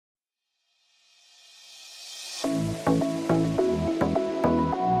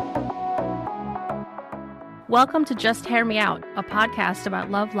Welcome to Just Hair Me Out, a podcast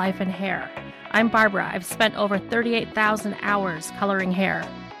about love, life, and hair. I'm Barbara. I've spent over 38,000 hours coloring hair.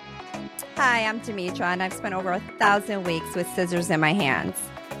 Hi, I'm Demetra, and I've spent over 1,000 weeks with scissors in my hands.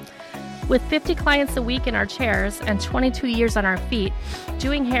 With 50 clients a week in our chairs and 22 years on our feet,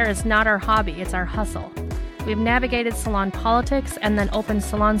 doing hair is not our hobby, it's our hustle. We've navigated salon politics and then opened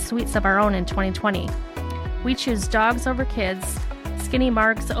salon suites of our own in 2020. We choose dogs over kids, skinny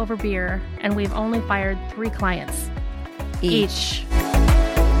marks over beer, and we've only fired 3 clients. Each.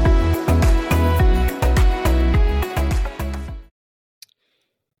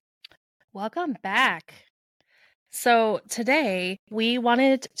 Welcome back. So today we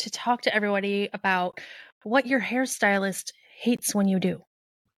wanted to talk to everybody about what your hairstylist hates when you do.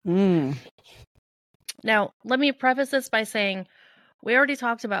 Now, let me preface this by saying we already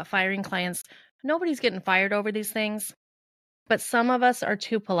talked about firing clients. Nobody's getting fired over these things. But some of us are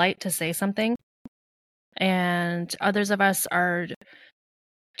too polite to say something, and others of us are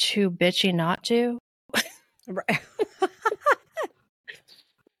too bitchy not to. Right.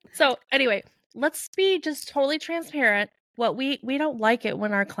 So anyway, let's be just totally transparent. What we don't like it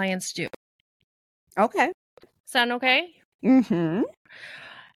when our clients do. Okay. Sound okay? Mm-hmm.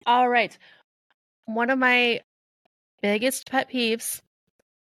 All right. One of my biggest pet peeves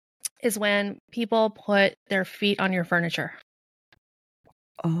is when people put their feet on your furniture.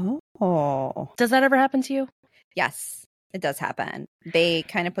 Oh. Does that ever happen to you? Yes, it does happen. They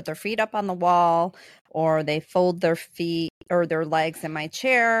kind of put their feet up on the wall, or they fold their feet or their legs in my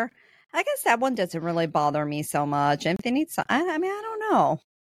chair. I guess that one doesn't really bother me so much. And if they need some, I don't know.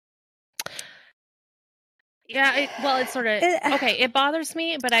 Yeah, it's sort of, okay, it bothers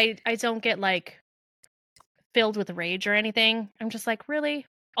me, but I don't get like filled with rage or anything. I'm just like, really?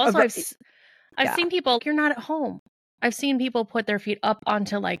 Also, I've seen people, you're not at home. I've seen people put their feet up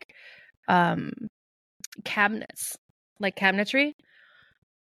onto like cabinets, like cabinetry.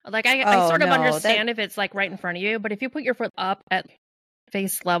 Like I sort of understand if it's like right in front of you, but if you put your foot up at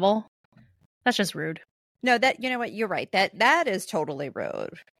face level, that's just rude. No, that, you know what, you're right. That is totally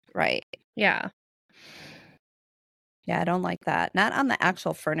rude. Right. Yeah. Yeah, I don't like that. Not on the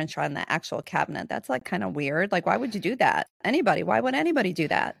actual furniture, on the actual cabinet. That's like kind of weird. Like, why would you do that? Why would anybody do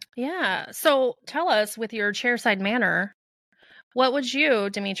that? Yeah. So tell us, with your chairside manner, what would you,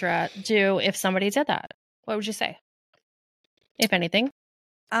 Demetra, do if somebody did that? What would you say, if anything?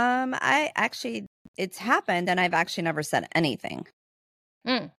 It's happened, and I've actually never said anything.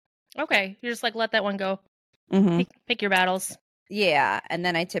 Okay. You're just like, let that one go. Mm-hmm. Pick your battles. Yeah. And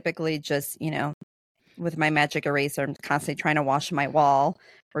then I typically just, with my magic eraser, I'm constantly trying to wash my wall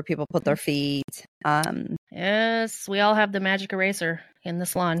where people put their feet. Yes, we all have the magic eraser in the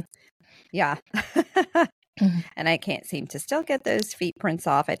salon. Yeah. And I can't seem to still get those feet prints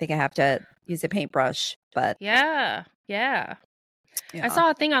off. I think I have to use a paintbrush, but yeah. I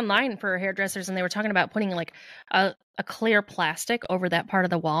saw a thing online for hairdressers, and they were talking about putting like a clear plastic over that part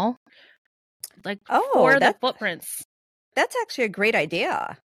of the wall, like for the footprints. That's actually a great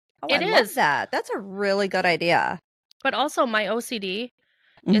idea. Oh, it I love that. That's a really good idea. But also my OCD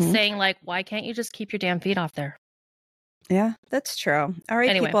is saying, like, why can't you just keep your damn feet off there? Yeah, that's true. All right,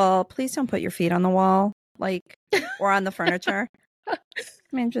 anyway. People, please don't put your feet on the wall, like, or on the furniture. I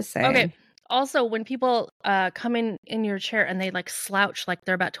mean, just saying. Okay. Also, when people come in your chair and they like slouch like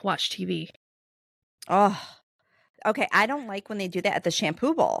they're about to watch TV. Oh, okay. I don't like when they do that at the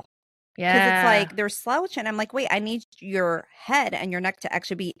shampoo bowl. Yeah. Because it's like they're slouching. I'm like, wait, I need your head and your neck to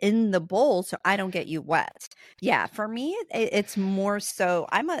actually be in the bowl so I don't get you wet. Yeah, for me, it's more so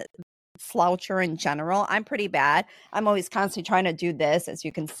I'm a sloucher in general. I'm pretty bad. I'm always constantly trying to do this. As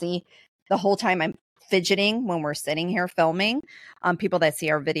you can see, the whole time I'm fidgeting when we're sitting here filming. People that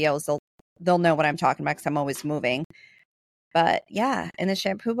see our videos, they'll know what I'm talking about because I'm always moving. But yeah, in the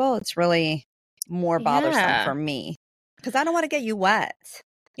shampoo bowl, it's really more bothersome for me because I don't want to get you wet.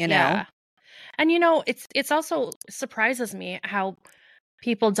 You know? Yeah. And it's also surprises me how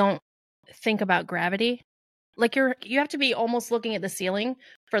people don't think about gravity. Like you have to be almost looking at the ceiling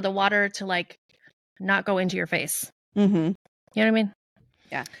for the water to like not go into your face. Mm-hmm. You know what I mean?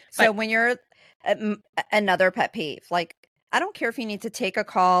 Yeah. So when you're another pet peeve, like I don't care if you need to take a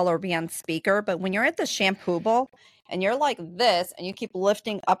call or be on speaker, but when you're at the shampoo bowl and you're like this and you keep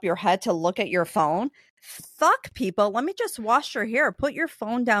lifting up your head to look at your phone, fuck people. Let me just wash your hair. Put your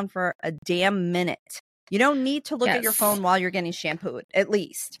phone down for a damn minute. You don't need to look at your phone while you're getting shampooed, at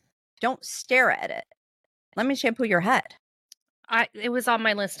least. Don't stare at it. Let me shampoo your head. It was on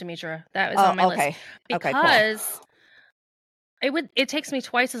my list, Demetra. That was on my list. Because it takes me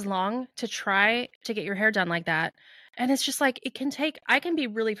twice as long to try to get your hair done like that And it's just like, I can be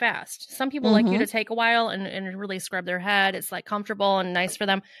really fast. Some people like you Mm-hmm. to take a while and really scrub their head. It's like comfortable and nice for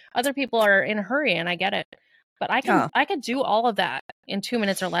them. Other people are in a hurry, and I get it. But Yeah. I could do all of that in 2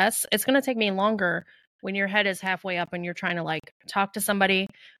 minutes or less. It's going to take me longer when your head is halfway up and you're trying to like talk to somebody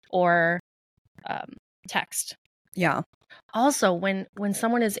or text. Yeah. Also, when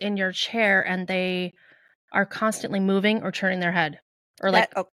someone is in your chair and they are constantly moving or turning their head or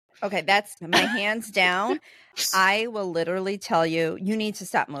like, okay, that's my hands down. I will literally tell you, you need to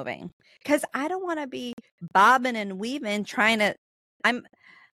stop moving, because I don't want to be bobbing and weaving I'm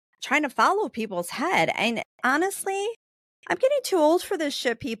trying to follow people's head. And honestly, I'm getting too old for this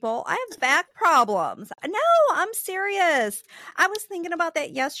shit, people. I have back problems. No, I'm serious. I was thinking about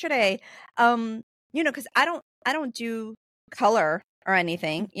that yesterday. Because I don't do color or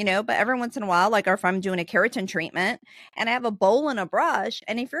anything, but every once in a while, like if I'm doing a keratin treatment and I have a bowl and a brush,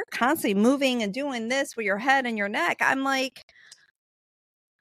 and if you're constantly moving and doing this with your head and your neck, I'm like,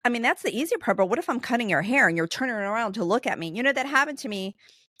 I mean, that's the easy part, but what if I'm cutting your hair and you're turning around to look at me? That happened to me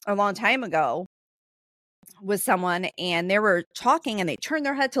a long time ago with someone, and they were talking and they turned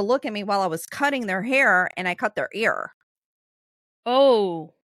their head to look at me while I was cutting their hair, and I cut their ear.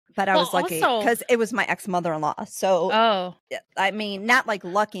 oh. But I Well, was lucky also, because it was my ex-mother-in-law. So, oh, I mean, not like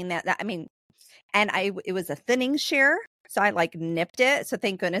lucky in that, I mean, and it was a thinning shear. So I like nipped it. So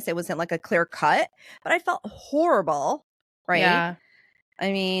thank goodness it wasn't like a clear cut, but I felt horrible. Right. yeah.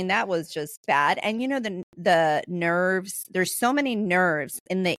 I mean, that was just bad. And the nerves, there's so many nerves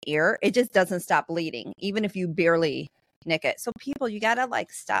in the ear. It just doesn't stop bleeding, even if you barely nick it. So people, you got to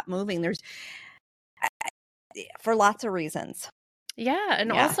like stop moving. For lots of reasons. Yeah.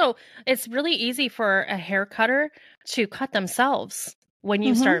 And Yeah. also, it's really easy for a hair cutter to cut themselves when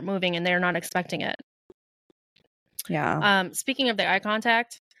you start moving and they're not expecting it. Yeah. Speaking of the eye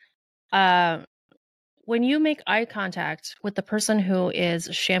contact, when you make eye contact with the person who is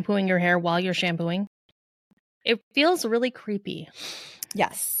shampooing your hair while you're shampooing, it feels really creepy.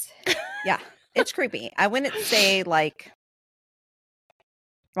 Yes. Yeah. It's creepy. I wouldn't say like,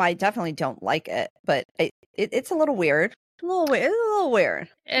 well, I definitely don't like it, but it's a little weird. A little weird.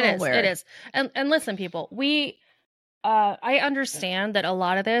 It is. And listen, people, I understand that a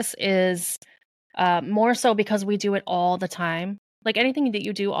lot of this is more so because we do it all the time. Like anything that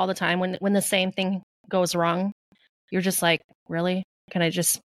you do all the time, when the same thing goes wrong, you're just like, really? Can I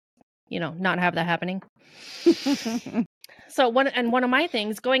just, not have that happening? So one of my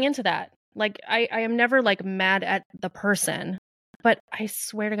things going into that, like I am never like mad at the person, but I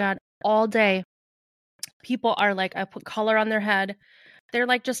swear to God, all day, people are like, I put color on their head. They're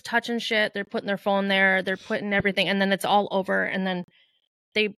like just touching shit. They're putting their phone there. They're putting everything, and then it's all over. And then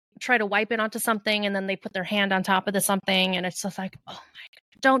they try to wipe it onto something, and then they put their hand on top of the something, and it's just like, oh my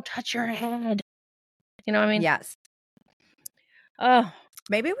God, don't touch your head. You know what I mean? Yes. Oh,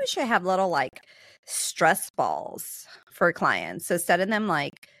 maybe we should have little like stress balls for clients. So instead of them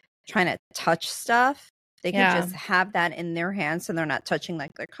like trying to touch stuff, they can just have that in their hands so they're not touching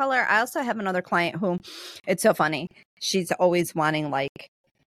like their color. I also have another client who, it's so funny, she's always wanting like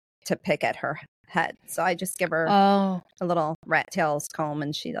to pick at her head. So I just give her a little rat tails comb,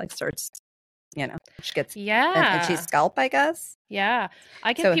 and she like starts, she gets and she's scalp, I guess. Yeah.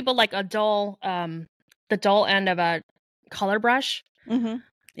 I give people like a dull, the dull end of a color brush. Mm-hmm.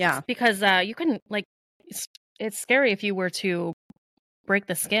 Yeah. Because you can like, it's scary if you were to break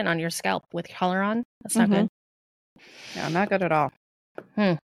the skin on your scalp with color on. That's not good. No, not good at all.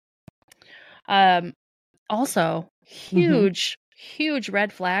 Also, huge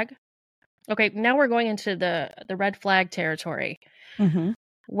red flag. Okay, now we're going into the red flag territory.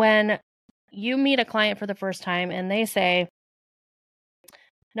 When you meet a client for the first time and they say,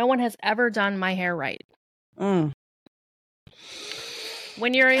 no one has ever done my hair right.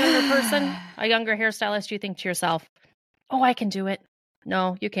 When you're a younger person, a younger hairstylist, you think to yourself, oh, I can do it.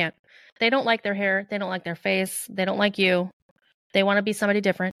 No, you can't. They don't like their hair. They don't like their face. They don't like you. They want to be somebody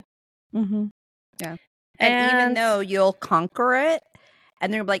different. Yeah. And even though you'll conquer it,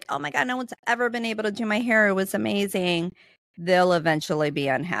 and they're like, oh my God, no one's ever been able to do my hair. It was amazing. They'll eventually be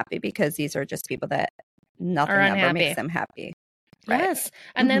unhappy because these are just people that nothing ever makes them happy. Right? Yes.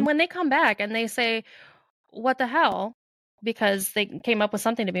 And then when they come back and they say, what the hell? Because they came up with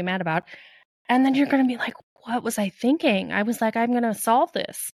something to be mad about. And then you're going to be like, what was I thinking? I was like, I'm going to solve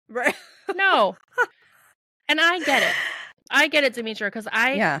this. Right. No. And I get it. I get it, Demetra, because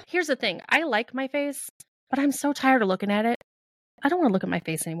here's the thing. I like my face, but I'm so tired of looking at it. I don't want to look at my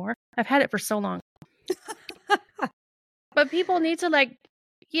face anymore. I've had it for so long. But people need to like,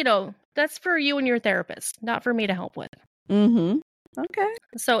 that's for you and your therapist, not for me to help with. Okay.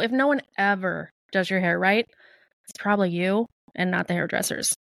 So if no one ever does your hair right, It's probably you and not the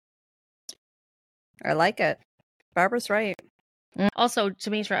hairdressers. I like it. Barbara's right. Also,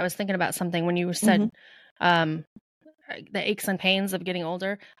 Demetra, I was thinking about something when you said the aches and pains of getting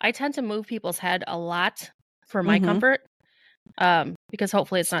older. I tend to move people's head a lot for my comfort, because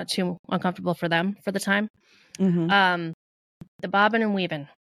hopefully it's not too uncomfortable for them for the time. The bobbing and weaving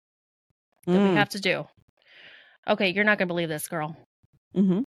that we have to do. Okay, you're not going to believe this, girl.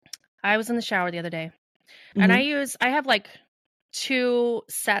 I was in the shower the other day, and I have like 2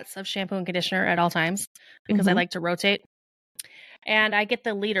 sets of shampoo and conditioner at all times because I like to rotate. And I get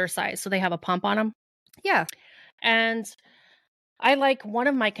the liter size, so they have a pump on them. Yeah. And I like one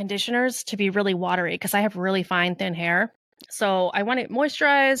of my conditioners to be really watery because I have really fine, thin hair. So I want it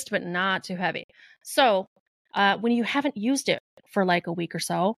moisturized, but not too heavy. So when you haven't used it for like a week or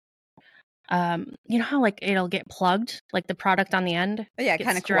so, you know how like it'll get plugged, like the product on the end? Yeah, it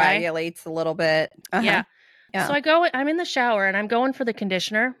kind of coagulates a little bit. Yeah. So I'm in the shower and I'm going for the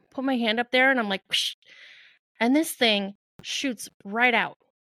conditioner, put my hand up there and I'm like, psh, and this thing shoots right out.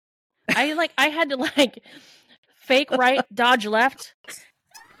 I had to like fake right, dodge left.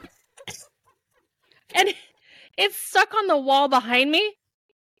 And it's stuck on the wall behind me.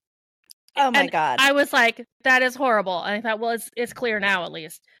 Oh my God. I was like, that is horrible. And I thought, well, it's clear now at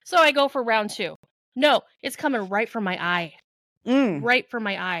least. So I go for round 2. No, it's coming right for my eye. Right for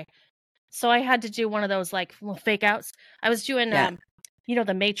my eye. So I had to do one of those like little fake outs. I was doing you know,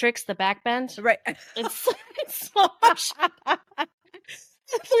 the Matrix, the back bend. Right. It's so much.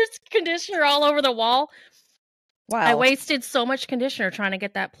 There's conditioner all over the wall. Wow. I wasted so much conditioner trying to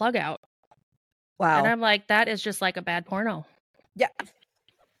get that plug out. Wow. And I'm like, that is just like a bad porno. Yeah.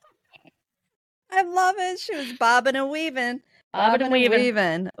 I love it. She was bobbing and weaving. Bobbing and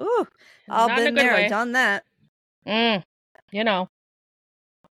weaving. Ooh. All been there, done that. You know.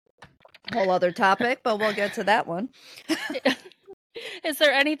 Whole other topic, but we'll get to that one. Is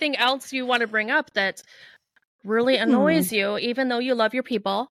there anything else you want to bring up that really annoys you, even though you love your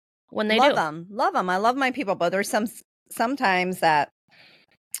people when they love them? Love them. I love my people, but there's sometimes that,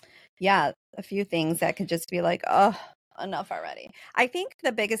 yeah, a few things that could just be like, oh, enough already. I think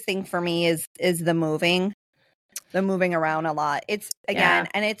the biggest thing for me is the moving around a lot. It's again,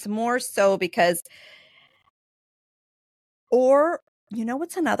 and it's more so because, or you know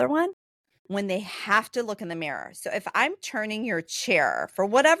what's another one? When they have to look in the mirror. So if I'm turning your chair for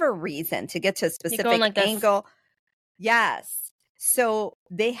whatever reason to get to a specific like angle, yes. So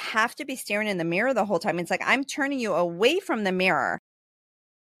they have to be staring in the mirror the whole time. It's like I'm turning you away from the mirror.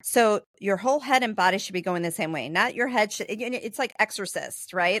 So your whole head and body should be going the same way. Not your head should. It's like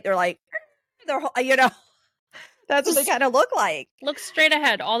Exorcist, right? They're like, you know, that's what they kind of look like. Look straight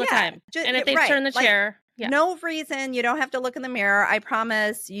ahead all the time. And if they turn the chair. Yeah. No reason. You don't have to look in the mirror. I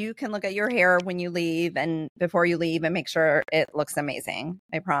promise you can look at your hair when you leave and before you leave and make sure it looks amazing.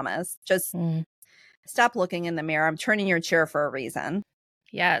 I promise. Just stop looking in the mirror. I'm turning your chair for a reason.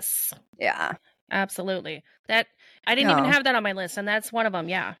 Yes. Yeah. Absolutely. That I didn't even have that on my list, and that's one of them.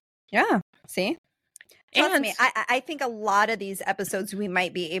 Yeah. Yeah. See? Trust me, I think a lot of these episodes we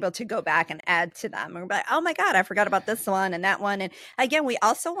might be able to go back and add to them. We're like, oh my God, I forgot about this one and that one. And again, we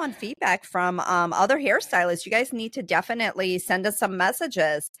also want feedback from other hairstylists. You guys need to definitely send us some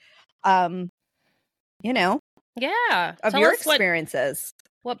messages. You know, of your experiences.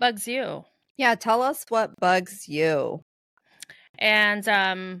 What bugs you? Yeah, tell us what bugs you.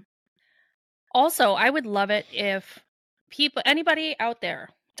 And also, I would love it if anybody out there,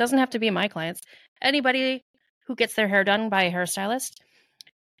 doesn't have to be my clients, anybody who gets their hair done by a hairstylist,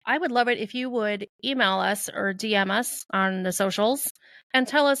 I would love it if you would email us or DM us on the socials and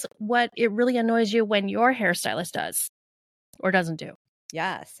tell us what it really annoys you when your hairstylist does or doesn't do.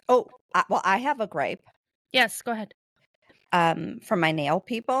 Yes. Oh, well, I have a gripe. Yes, go ahead. For my nail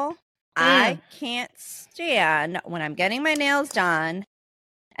people, I can't stand when I'm getting my nails done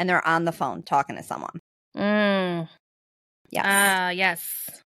and they're on the phone talking to someone. Yes.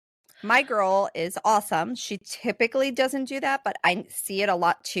 Yes. My girl is awesome. She typically doesn't do that, but I see it a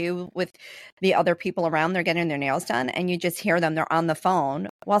lot too with the other people around. They're getting their nails done and you just hear them. They're on the phone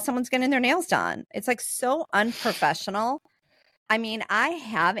while someone's getting their nails done. It's like so unprofessional. I mean, I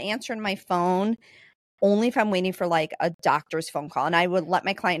have answered my phone only if I'm waiting for like a doctor's phone call. And I would let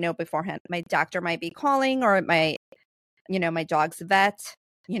my client know beforehand. My doctor might be calling or my dog's vet,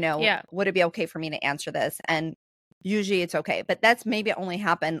 would it be okay for me to answer this? And usually it's okay. But that's maybe only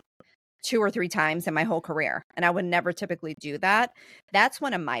happened 2 or 3 times in my whole career. And I would never typically do that. That's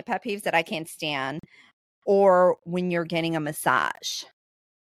one of my pet peeves that I can't stand. Or when you're getting a massage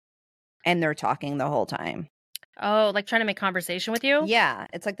and they're talking the whole time. Oh, like trying to make conversation with you? Yeah.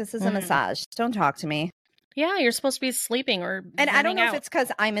 It's like, this is a massage. Don't talk to me. Yeah, you're supposed to be sleeping or And I don't know if out. it's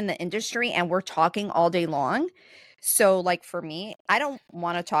because I'm in the industry and we're talking all day long. So like for me, I don't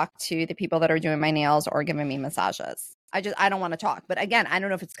want to talk to the people that are doing my nails or giving me massages. I don't want to talk. But again, I don't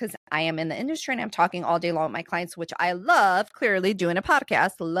know if it's because I am in the industry and I'm talking all day long with my clients, which I love, clearly doing a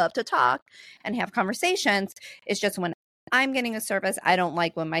podcast, love to talk and have conversations. It's just when I'm getting a service, I don't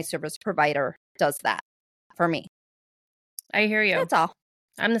like when my service provider does that for me. I hear you. That's all.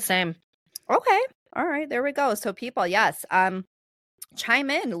 I'm the same. Okay. All right. There we go. So people, yes, chime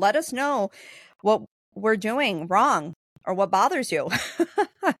in. Let us know what we're doing wrong or what bothers you.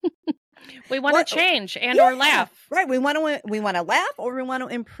 We want to change and or laugh. Right. We want to laugh or we want to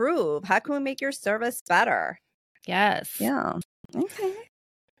improve. How can we make your service better? Yes. Yeah. Okay.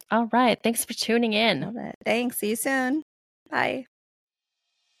 All right. Thanks for tuning in. Love it. Thanks. See you soon. Bye.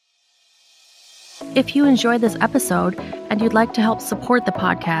 If you enjoyed this episode and you'd like to help support the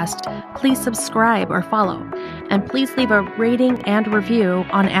podcast, please subscribe or follow. And please leave a rating and review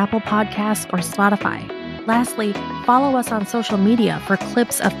on Apple Podcasts or Spotify. Lastly, follow us on social media for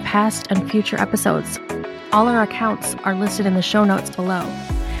clips of past and future episodes. All our accounts are listed in the show notes below.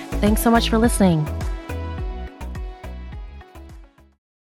 Thanks so much for listening.